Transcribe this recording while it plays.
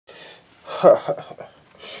Hey,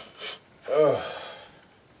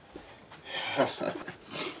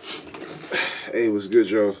 what's good,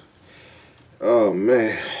 y'all? Oh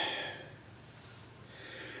man,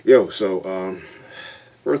 yo. So,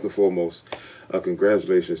 first and foremost,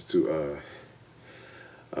 congratulations to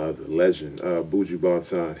the legend, Buju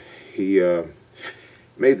Banton. He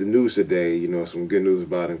made the news today. You know, some good news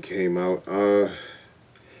about him came out.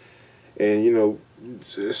 And you know,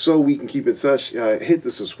 so we can keep in touch. Hit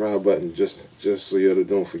the subscribe button just so you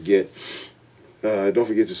don't forget. Don't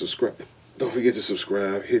forget to subscribe. Don't forget to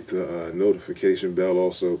subscribe. Hit the notification bell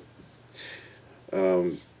also,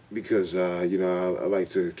 because you know I like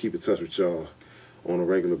to keep in touch with y'all on a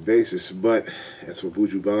regular basis. But as for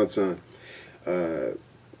Buju Banton,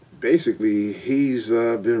 basically he's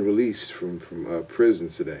been released from prison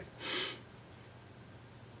today.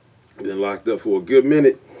 Been locked up for a good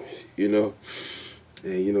minute, you know,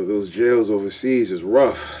 and you know those jails overseas is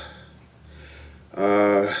rough.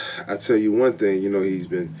 I tell you one thing, you know, he's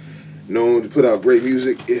been known to put out great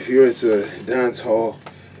music. If you're into dance hall,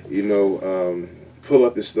 you know, pull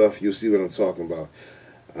up his stuff, you'll see what I'm talking about.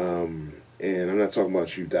 And I'm not talking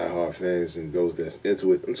about you diehard fans and those that's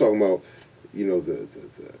into it. I'm talking about, you know,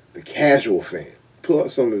 the casual fan. Pull up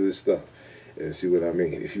some of his stuff and see what I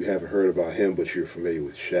mean. If you haven't heard about him, but you're familiar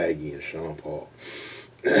with Shaggy and Sean Paul.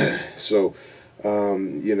 So,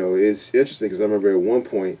 you know, it's interesting because I remember at one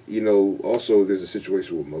point, you know, also there's a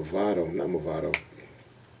situation with not Movado,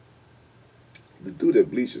 the dude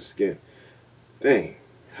that bleached his skin. Dang,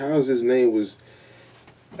 how's his name was,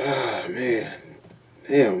 man,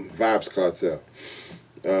 damn, Vibes Cartel.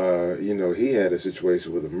 You know, he had a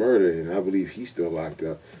situation with a murder, and I believe he's still locked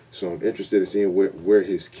up. So I'm interested in seeing where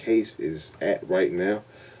his case is at right now.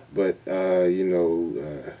 But, you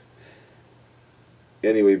know,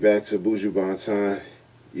 anyway, back to Buju Banton,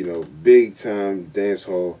 you know, big time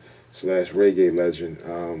dancehall / reggae legend.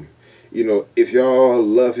 You know, if y'all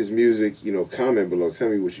love his music, you know, comment below. Tell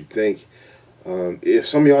me what you think. If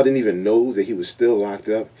some of y'all didn't even know that he was still locked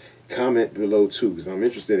up, comment below too, because I'm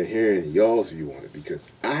interested in hearing y'all's view on it, because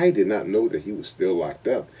I did not know that he was still locked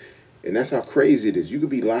up. And that's how crazy it is. You could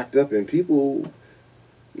be locked up and people,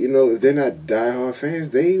 you know, if they're not diehard fans,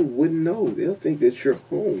 they wouldn't know. They'll think that you're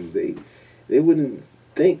home. They wouldn't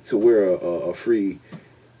think to wear a free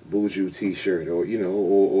Buju t-shirt, or you know,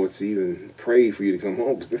 or to even pray for you to come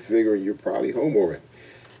home, because they're figuring you're probably home already.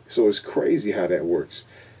 So it's crazy how that works.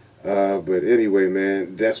 But anyway,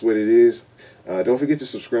 man, that's what it is. Don't forget to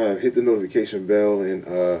subscribe, hit the notification bell, and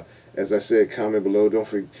as I said, comment below. Don't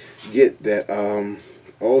forget that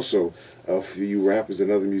also for you rappers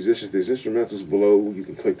and other musicians, there's instrumentals below. You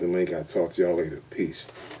can click the link. I'll talk to y'all later. Peace.